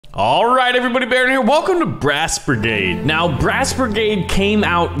Alright everybody, Baron here. Welcome to Brass Brigade. Now, Brass Brigade came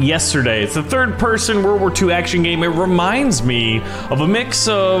out yesterday. It's a third-person World War II action game. It reminds me of a mix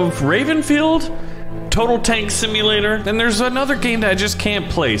of Ravenfield, Total Tank Simulator, and there's another game that I just can't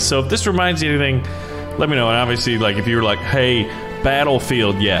play. So if this reminds you of anything, let me know. And obviously, like, if you were like, hey,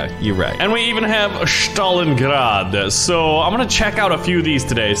 Battlefield, yeah, you're right. And we even have Stalingrad. So I'm gonna check out a few of these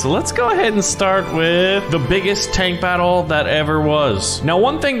today. So let's go ahead and start with the biggest tank battle that ever was. Now,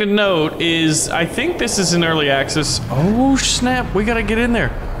 one thing to note is I think this is in early access. Oh snap, we gotta get in there.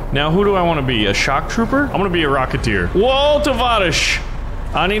 Now, who do I wanna be? A shock trooper? I'm gonna be a rocketeer. Whoa, Tavadish!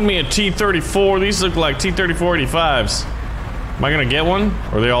 I need me a T-34. These look like T-34-85s. Am I gonna get one?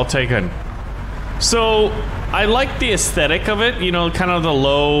 Or are they all taken? So, I like the aesthetic of it, you know, kind of the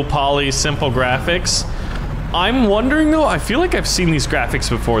low poly, simple graphics. I'm wondering though, I feel like I've seen these graphics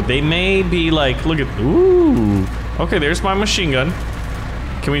before. They may be like, look at, ooh. Okay, there's my machine gun.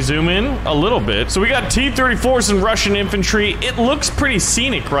 Can we zoom in a little bit? So we got T-34s and Russian infantry. It looks pretty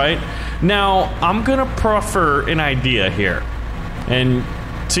scenic, right? Now, I'm gonna prefer an idea here. And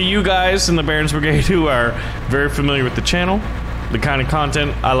to you guys in the Barons Brigade who are very familiar with the channel, the kind of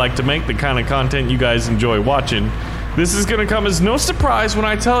content I like to make, the kind of content you guys enjoy watching, this is gonna come as no surprise when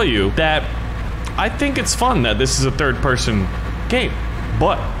I tell you that I think it's fun that this is a third-person game.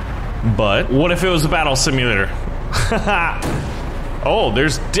 But, what if it was a battle simulator? Oh,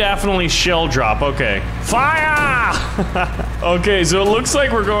 there's definitely shell drop, okay. Fire! Okay, so it looks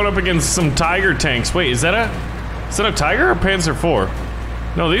like we're going up against some Tiger tanks. Wait, is that a Tiger or Panzer IV?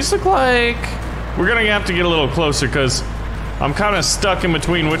 No, these look like... We're gonna have to get a little closer, because I'm kind of stuck in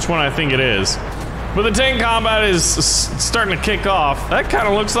between which one I think it is. But the tank combat is starting to kick off. That kind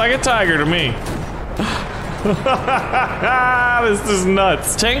of looks like a Tiger to me. This is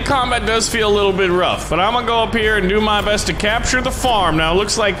nuts. Tank combat does feel a little bit rough, but I'm gonna go up here and do my best to capture the farm. Now, it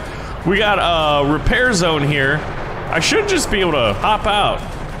looks like we got a repair zone here. I should just be able to hop out.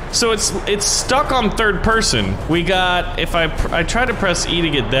 So it's stuck on third person. We got, if I try to press E to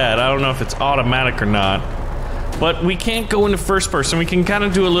get that, I don't know if it's automatic or not. But we can't go into first person. We can kind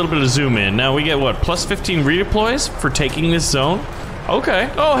of do a little bit of zoom in. Now we get what, plus 15 redeploys for taking this zone? Okay.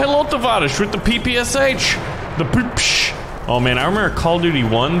 Oh, hello Tavadish with the PPSH. The poopsh. Oh man, I remember Call of Duty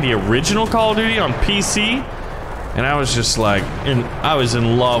 1, the original Call of Duty on PC. And I was just like, I was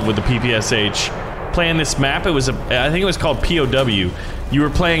in love with the PPSH. Playing this map, it was I think it was called POW. You were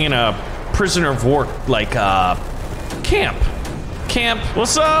playing in a prisoner of war, like, camp.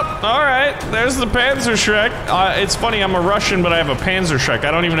 What's up? All right, there's the Panzer Shrek. It's funny, I'm a Russian, but I have a Panzer Shrek.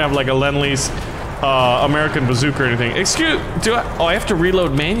 I don't even have like a Lend-Lease American bazooka or anything. I have to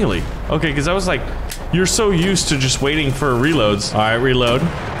reload manually. Okay, because I was like, you're so used to just waiting for reloads. All right, reload.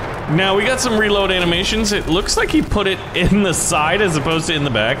 Now we got some reload animations. It looks like he put it in the side as opposed to in the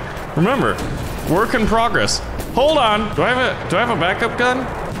back. Remember, work in progress. Hold on, do I have a backup gun?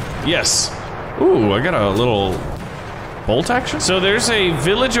 Yes. Ooh, I got a little bolt action? So there's a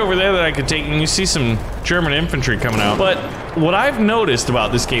village over there that I could take, and you see some German infantry coming out. But what I've noticed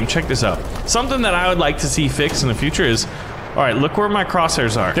about this game, check this out. Something that I would like to see fixed in the future is, all right, look where my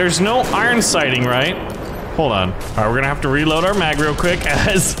crosshairs are. There's no iron sighting, right? Hold on. All right, we're gonna have to reload our mag real quick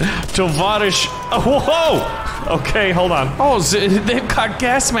as Tovadish. Oh, whoa! Okay, hold on. Oh, they've got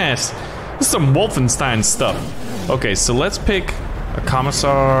gas masks. This is some Wolfenstein stuff. Okay, so let's pick a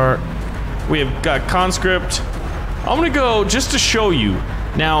commissar. We have got conscript. I'm gonna go just to show you.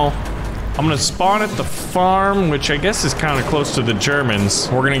 Now, I'm gonna spawn at the farm, which I guess is kind of close to the Germans.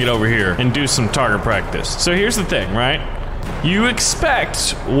 We're gonna get over here and do some target practice. So here's the thing, right? You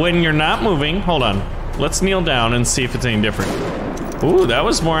expect when you're not moving, hold on. Let's kneel down and see if it's any different. Ooh, that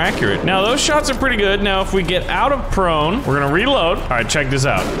was more accurate. Now, those shots are pretty good. Now, if we get out of prone, we're gonna reload. All right, check this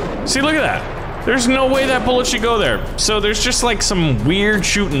out. See, look at that. There's no way that bullet should go there. So there's just like some weird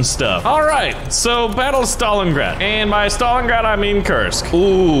shooting stuff. All right, so Battle of Stalingrad. And by Stalingrad, I mean Kursk.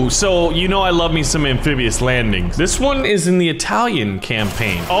 Ooh, so you know I love me some amphibious landings. This one is in the Italian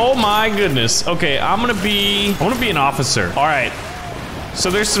campaign. Oh my goodness. Okay, I'm gonna be an officer. All right, so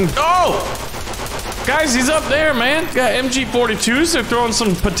there's some, oh! Guys, he's up there, man. Got MG42s, they're throwing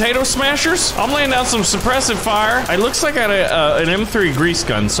some potato smashers. I'm laying down some suppressive fire. It looks like I got an M3 grease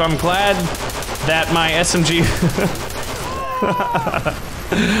gun, so I'm glad that my SMG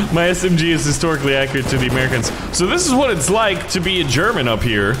my SMG is historically accurate to the Americans. So this is what it's like to be a German up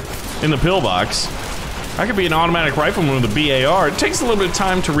here in the pillbox. I could be an automatic rifleman with a BAR. It takes a little bit of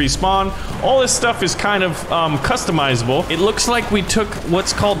time to respawn. All this stuff is kind of customizable. It looks like we took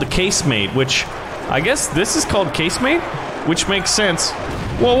what's called the casemate, which I guess this is called casemate, which makes sense.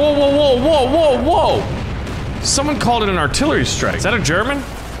 Whoa, whoa, whoa, whoa, whoa, whoa, whoa! Someone called it an artillery strike. Is that a German?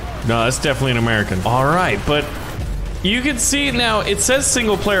 No, that's definitely an American. All right, but you can see now it says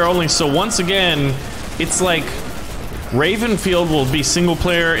single player only, so once again, it's like Ravenfield will be single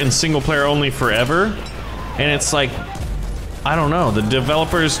player and single player only forever. And it's like, I don't know, the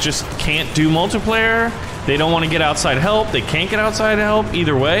developers just can't do multiplayer. They don't want to get outside help. They can't get outside help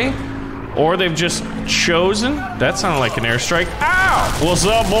either way. Or they've just chosen. That sounded like an airstrike. Ow! What's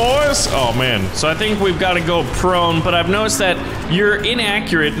up, boys? Oh, man. So I think we've got to go prone, but I've noticed that you're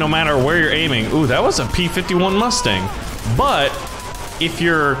inaccurate no matter where you're aiming. Ooh, that was a P-51 Mustang. But if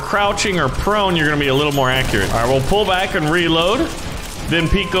you're crouching or prone, you're going to be a little more accurate. All right, we'll pull back and reload, then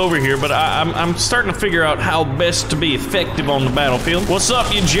peek over here. But I'm starting to figure out how best to be effective on the battlefield. What's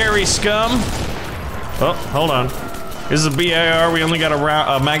up, you Jerry scum? Oh, hold on. This is a BAR. We only got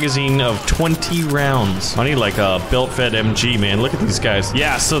a magazine of 20 rounds. I need like a belt-fed MG, man. Look at these guys.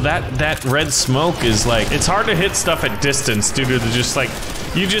 Yeah, so that red smoke is like, it's hard to hit stuff at distance due to the just like,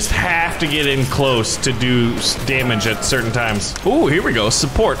 you just have to get in close to do damage at certain times. Ooh, here we go,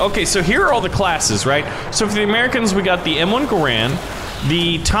 support. Okay, so here are all the classes, right? So for the Americans, we got the M1 Garand,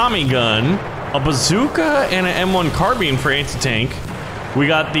 the Tommy gun, a bazooka, and an M1 carbine for anti-tank. We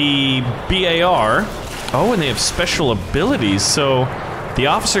got the BAR. Oh, and they have special abilities, so the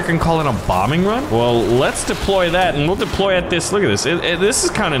officer can call in a bombing run? Well, let's deploy that, and we'll deploy at this. Look at this. This is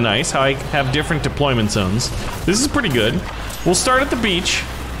kind of nice, how I have different deployment zones. This is pretty good. We'll start at the beach.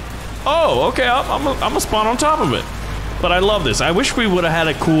 Oh, okay, I'm gonna spawn on top of it. But I love this. I wish we would have had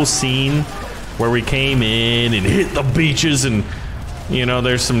a cool scene where we came in and hit the beaches and, you know,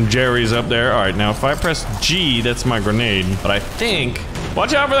 there's some Jerry's up there. All right, now if I press G, that's my grenade. But I think,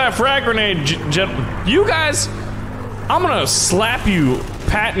 watch out for that frag grenade, you guys, I'm gonna slap you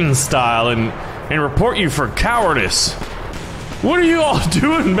Patton style and report you for cowardice. What are you all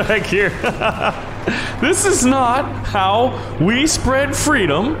doing back here? This is not how we spread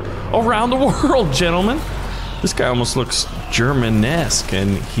freedom around the world, gentlemen. This guy almost looks German-esque,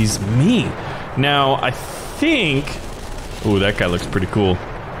 and he's me. Now, I think... Ooh, that guy looks pretty cool.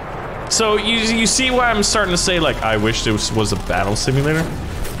 So, you see why I'm starting to say, like, I wish this was a battle simulator?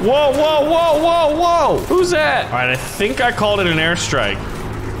 Whoa, whoa, whoa, whoa, whoa! Who's that? Alright, I think I called it an airstrike.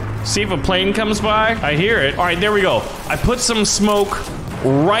 See if a plane comes by? I hear it. Alright, there we go. I put some smoke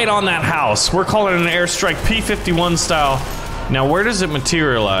right on that house. We're calling it an airstrike, P-51 style. Now, where does it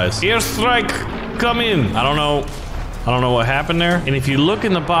materialize? Airstrike, come in. I don't know what happened there. And if you look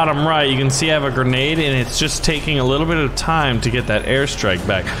in the bottom right, you can see I have a grenade, and it's just taking a little bit of time to get that airstrike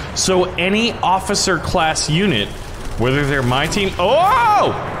back. So any officer class unit, whether they're my team,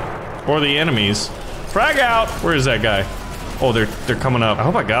 oh, or the enemies, frag out. Where is that guy? Oh, they're coming up. I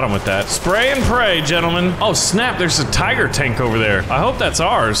hope I got him with that. Spray and pray, gentlemen. Oh snap, there's a Tiger tank over there. I hope that's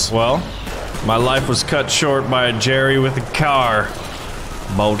ours. Well, my life was cut short by a Jerry with a car.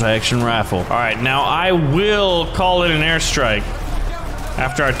 Bolt-action rifle. All right, now I will call it an airstrike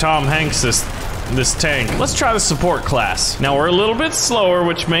after I Tom Hanks this tank. Let's try the support class. Now we're a little bit slower,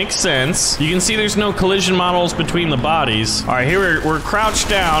 which makes sense. You can see there's no collision models between the bodies. All right, here we're crouched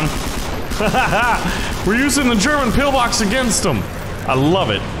down. We're using the German pillbox against them. I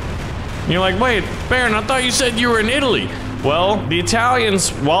love it. And you're like, wait, Baron, I thought you said you were in Italy. Well, the Italians,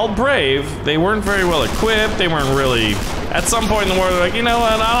 while brave, they weren't very well equipped. They weren't really, at some point in the war, they're like, you know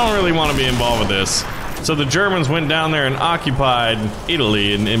what, I don't really want to be involved with this. So the Germans went down there and occupied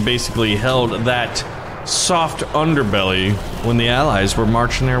Italy and basically held that soft underbelly when the Allies were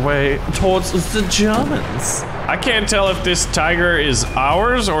marching their way towards the Germans. I can't tell if this Tiger is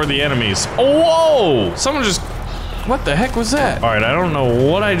ours or the enemy's. Oh, whoa! Someone just, what the heck was that? All right, I don't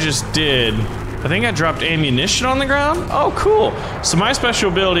know what I just did. I think I dropped ammunition on the ground. Oh, cool. So my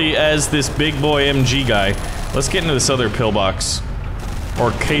special ability as this big boy MG guy, let's get into this other pillbox. Or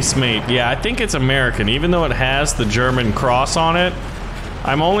casemate. Yeah, I think it's American, even though it has the German cross on it.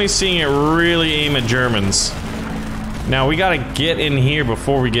 I'm only seeing it really aim at Germans. Now, we gotta get in here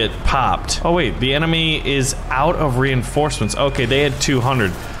before we get popped. Oh wait, the enemy is out of reinforcements. Okay, they had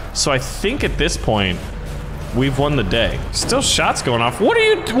 200. So I think at this point, we've won the day. Still shots going off. What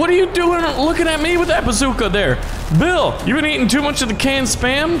are you doing looking at me with that bazooka there? Bill, you been eating too much of the canned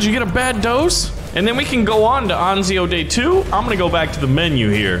Spam? Did you get a bad dose? And then we can go on to Anzio Day 2. I'm gonna go back to the menu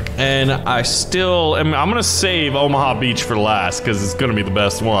here. And I'm gonna save Omaha Beach for last, because it's gonna be the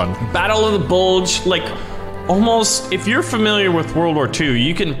best one. Battle of the Bulge, like, almost, if you're familiar with World War II,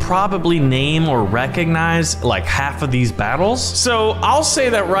 you can probably name or recognize like half of these battles. So I'll say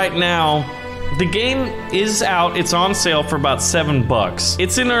that right now, the game is out, it's on sale for about $7.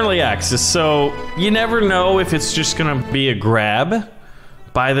 It's in early access, so you never know if it's just gonna be a grab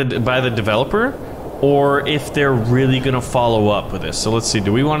by the developer, or if they're really gonna follow up with this. So let's see,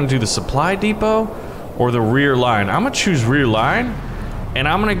 do we want to do the supply depot or the rear line? I'm gonna choose rear line, and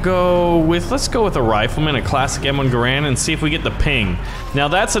I'm gonna go with, let's go with a rifleman, a classic M1 Garand, and see if we get the ping. Now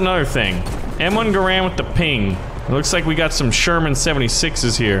that's another thing. M1 Garand with the ping. It looks like we got some Sherman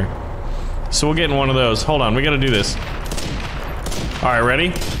 76s here. So we'll get in one of those. Hold on, we gotta do this. All right,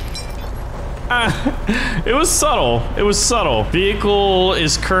 ready? It was subtle. It was subtle. Vehicle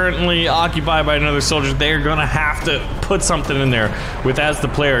is currently occupied by another soldier. They're gonna have to put something in there. With as the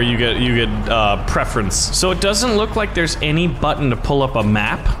player, you get preference. So it doesn't look like there's any button to pull up a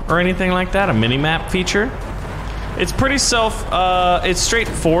map or anything like that. A mini map feature. It's pretty it's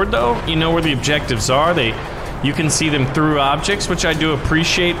straightforward though. You know where the objectives are. You can see them through objects, which I do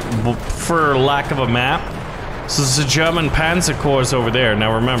appreciate for lack of a map. So there's a German Panzer Corps over there.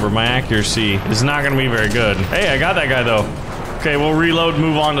 Now remember, my accuracy is not gonna be very good. Hey, I got that guy though. Okay, we'll reload,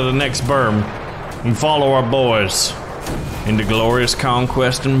 move on to the next berm, and follow our boys into glorious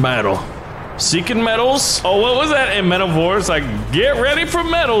conquest and battle. Seeking medals. Oh, what was that? In Men of War, it's like, get ready for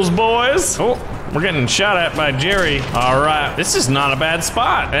medals, boys. Oh, we're getting shot at by Jerry. All right, this is not a bad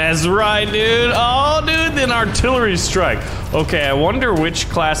spot. That's right, dude. Oh, dude, then artillery strike. Okay, I wonder which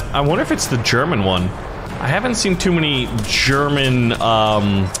class. I wonder if it's the German one. I haven't seen too many German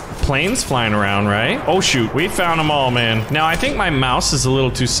planes flying around, right? Oh shoot, we found them all, man. Now I think my mouse is a little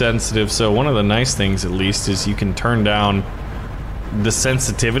too sensitive, so one of the nice things at least is you can turn down the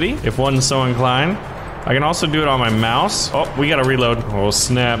sensitivity if one's so inclined. I can also do it on my mouse. Oh, we gotta reload. Oh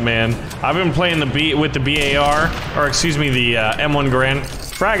snap, man. I've been playing with the BAR, or excuse me, the M1 Garand.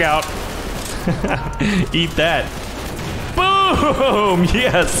 Frag out. Eat that. Boom,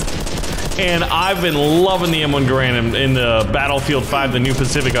 yes. And I've been loving the M1 Garand in the Battlefield 5, the new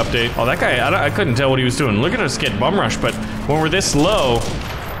Pacific update. Oh, that guy, I couldn't tell what he was doing. Look at us get bum rushed, but when we're this low,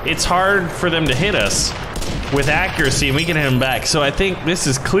 it's hard for them to hit us with accuracy, and we can hit them back. So I think this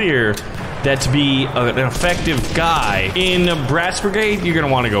is clear that to be an effective guy in Brass Brigade, you're gonna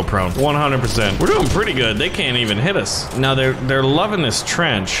want to go prone, 100%. We're doing pretty good. They can't even hit us. Now they're loving this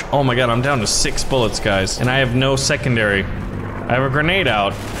trench. Oh my God, I'm down to 6 bullets, guys, and I have no secondary. I have a grenade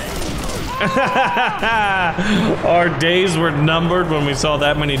out. Our days were numbered when we saw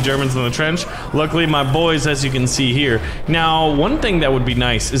that many Germans in the trench. Luckily, my boys, as you can see here. Now, one thing that would be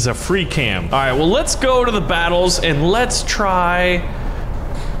nice is a free cam. All right, well, let's go to the battles and let's try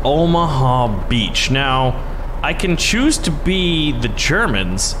Omaha Beach. Now, I can choose to be the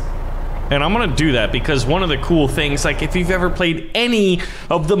Germans, and I'm gonna do that because one of the cool things, like if you've ever played any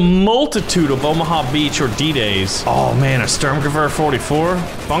of the multitude of Omaha Beach or D-Days. Oh man, a Sturmgewehr 44?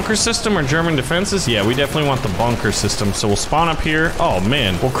 Bunker system or German defenses? Yeah, we definitely want the bunker system. So we'll spawn up here. Oh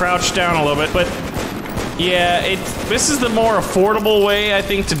man, we'll crouch down a little bit, but yeah, this is the more affordable way, I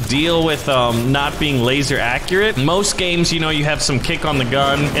think, to deal with not being laser accurate. In most games, you know, you have some kick on the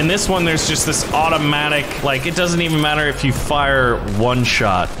gun. In this one, there's just this automatic, like, it doesn't even matter if you fire one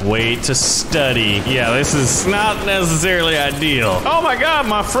shot. Wait to study. Yeah, this is not necessarily ideal. Oh my God,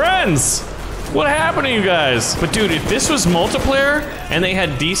 my friends! What happened to you guys? But dude, if this was multiplayer and they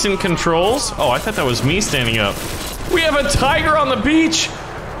had decent controls, oh, I thought that was me standing up. We have a tiger on the beach!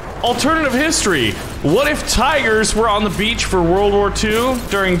 Alternative history. What if tigers were on the beach for World War II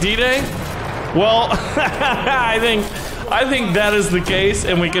during D-Day? Well, I think that is the case,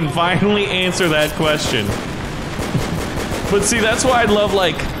 and we can finally answer that question. But see, that's why I love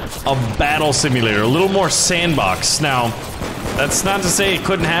like a battle simulator, a little more sandbox. Now, that's not to say it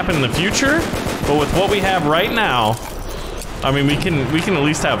couldn't happen in the future, but with what we have right now, I mean, we can at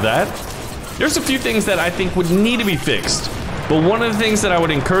least have that. There's a few things that I think would need to be fixed. But one of the things that I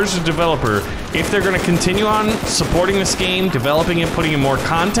would encourage the developer, if they're going to continue on supporting this game, developing it, putting in more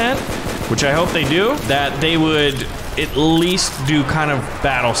content, which I hope they do, that they would at least do kind of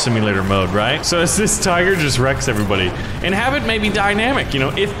battle simulator mode, right? So as this tiger just wrecks everybody. And have it maybe dynamic, you know,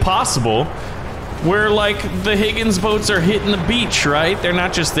 if possible, where like the Higgins boats are hitting the beach, right? They're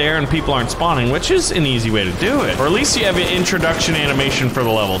not just there and people aren't spawning, which is an easy way to do it. Or at least you have an introduction animation for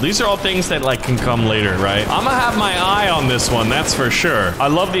the level. These are all things that like can come later, right? I'm gonna have my eye on this one, that's for sure. I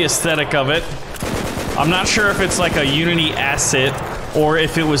love the aesthetic of it. I'm not sure if it's like a Unity asset or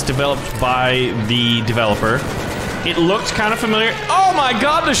if it was developed by the developer. It looked kind of familiar. Oh my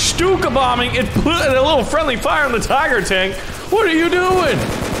God, the Stuka bombing! It put a little friendly fire on the Tiger tank. What are you doing?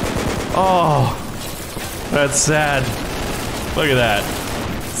 Oh. That's sad. Look at that.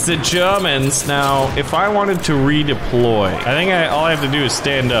 It's the Germans. Now, if I wanted to redeploy, I think all I have to do is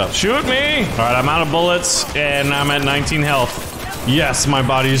stand up. Shoot me! All right, I'm out of bullets, and I'm at 19 health. Yes, my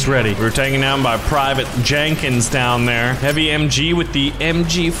body's ready. We're taken down by Private Jenkins down there. Heavy MG with the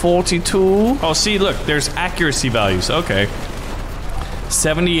MG42. Oh, see, look, there's accuracy values. Okay.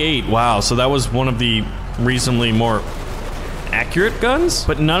 78. Wow, so that was one of the reasonably more accurate guns,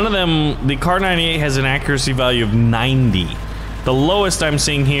 but none of them. The Kar 98 has an accuracy value of 90. The lowest I'm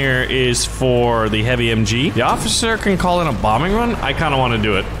seeing here is for the heavy MG. The officer can call in a bombing run. I kind of want to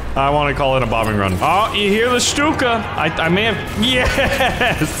do it. I want to call in a bombing run. Oh, you hear the Stuka? I may have.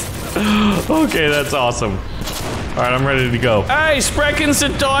 Yes. Okay, that's awesome. All right, I'm ready to go. Hey, sprechen Sie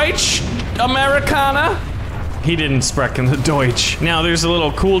Deutsch, Amerikaner? He didn't sprechen the Deutsch. Now, there's a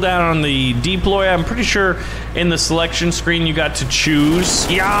little cooldown on the deploy. I'm pretty sure in the selection screen you got to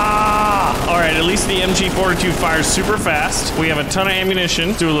choose. Yeah! All right, at least the MG42 fires super fast. We have a ton of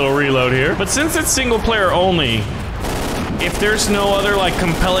ammunition. Do a little reload here. But since it's single player only, if there's no other like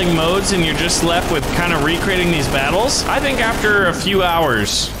compelling modes and you're just left with kind of recreating these battles, I think after a few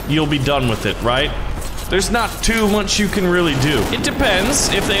hours, you'll be done with it, right? There's not too much you can really do. It depends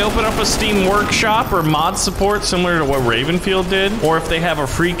if they open up a Steam workshop or mod support similar to what Ravenfield did, or if they have a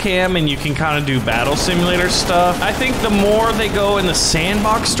free cam and you can kind of do battle simulator stuff. I think the more they go in the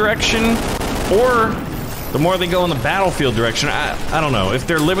sandbox direction, or the more they go in the Battlefield direction, I don't know. If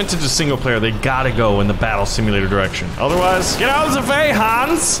they're limited to single player, they gotta go in the battle simulator direction. Otherwise, get out of the way,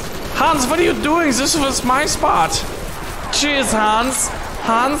 Hans! Hans, what are you doing? This was my spot. Cheers, Hans.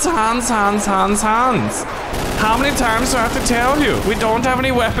 Hans. How many times do I have to tell you? We don't have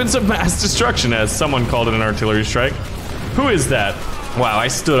any weapons of mass destruction, as someone called it an artillery strike. Who is that? Wow, I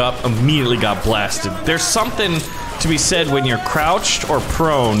stood up, immediately got blasted. There's something to be said when you're crouched or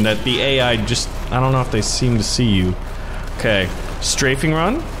prone that the AI just, I don't know if they seem to see you. Okay, strafing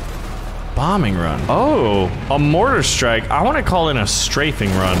run? Bombing run. Oh, a mortar strike. I want to call in a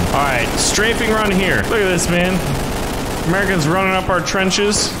strafing run. All right, strafing run here. Look at this, man. Americans running up our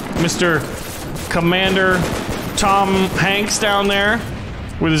trenches. Mr. Commander Tom Hanks down there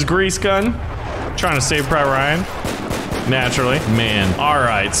with his grease gun, trying to save Private Ryan. Naturally. Man.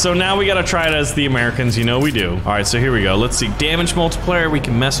 Alright, so now we gotta try it as the Americans, you know we do. Alright, so here we go. Let's see. Damage multiplier, we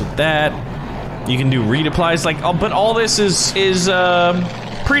can mess with that. You can do redeploys, like, oh, but all this is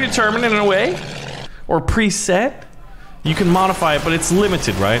predetermined in a way. Or preset. You can modify it, but it's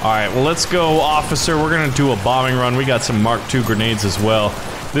limited, right? All right, well, let's go, officer. We're gonna do a bombing run. We got some Mark II grenades as well.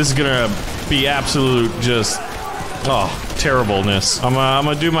 This is gonna be absolute just, oh, terribleness. I'm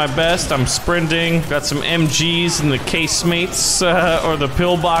gonna do my best. I'm sprinting. Got some MGs in the casemates, or the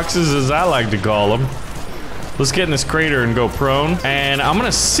pillboxes, as I like to call them. Let's get in this crater and go prone. And I'm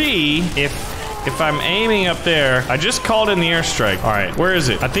gonna see if I'm aiming up there. I just called in the airstrike. All right, where is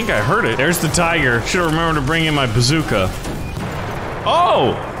it? I think I heard it. There's the Tiger. Should have remembered to bring in my bazooka.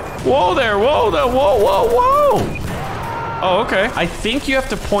 Oh! Whoa there, whoa there, whoa, whoa, whoa! Oh, okay. I think you have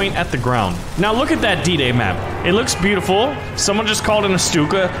to point at the ground. Now look at that D-Day map. It looks beautiful. Someone just called in a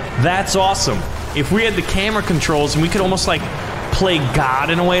Stuka. That's awesome. If we had the camera controls and we could almost like play God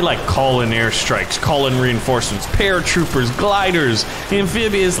in a way, like call in airstrikes, call in reinforcements, paratroopers, gliders,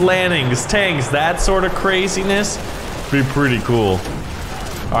 amphibious landings, tanks, that sort of craziness, be pretty cool.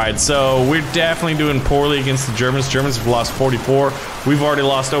 Alright, so we're definitely doing poorly against the Germans. Germans have lost 44. We've already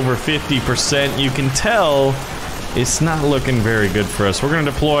lost over 50%. You can tell it's not looking very good for us. We're going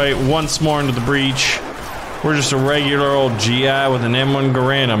to deploy once more into the breach. We're just a regular old GI with an M1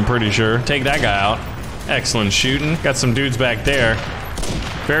 Garand, I'm pretty sure. Take that guy out. Excellent shooting. Got some dudes back there.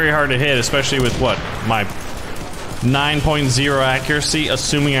 Very hard to hit, especially with what? My 9.0 accuracy,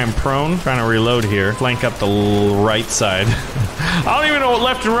 assuming I'm prone. Trying to reload here. Flank up the right side. I don't even know what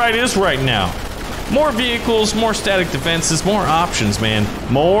left and right is right now. More vehicles, more static defenses, more options, man.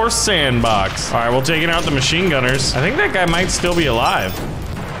 More sandbox. All right, we're taking out the machine gunners. I think that guy might still be alive.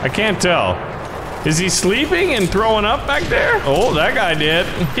 I can't tell. Is he sleeping and throwing up back there? Oh, that guy did.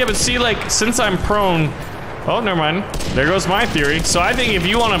 Yeah, but see, like, since I'm prone... Oh, never mind. There goes my theory. So I think if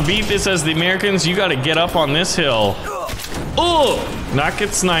you want to beat this as the Americans, you got to get up on this hill. Oh! Not get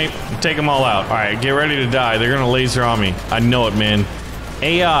sniped. Take them all out. All right, get ready to die. They're going to laser on me. I know it, man.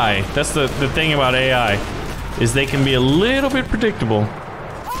 AI. That's the thing about AI. Is they can be a little bit predictable.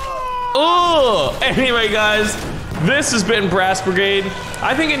 Oh! Anyway, guys. This has been Brass Brigade.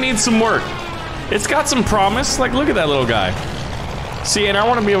 I think it needs some work. It's got some promise. Like, look at that little guy. See, and I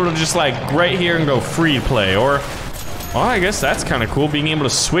want to be able to just, like, right here and go free play. Or, well, I guess that's kind of cool, being able to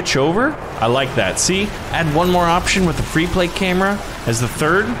switch over. I like that. See, add one more option with the free play camera as the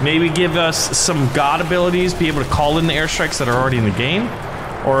third. Maybe give us some God abilities, be able to call in the airstrikes that are already in the game.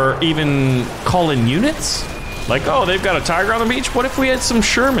 Or even call in units. Like, oh, they've got a Tiger on the beach. What if we had some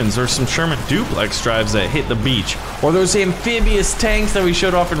Shermans or some Sherman duplex drives that hit the beach? Or those amphibious tanks that we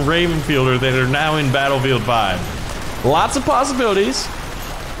showed off in Ravenfield or that are now in Battlefield 5. Lots of possibilities.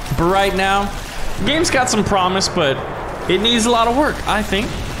 But right now, the game's got some promise, but it needs a lot of work, I think.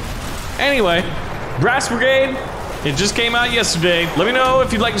 Anyway, Brass Brigade, it just came out yesterday. Let me know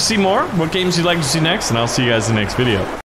if you'd like to see more, what games you'd like to see next, and I'll see you guys in the next video.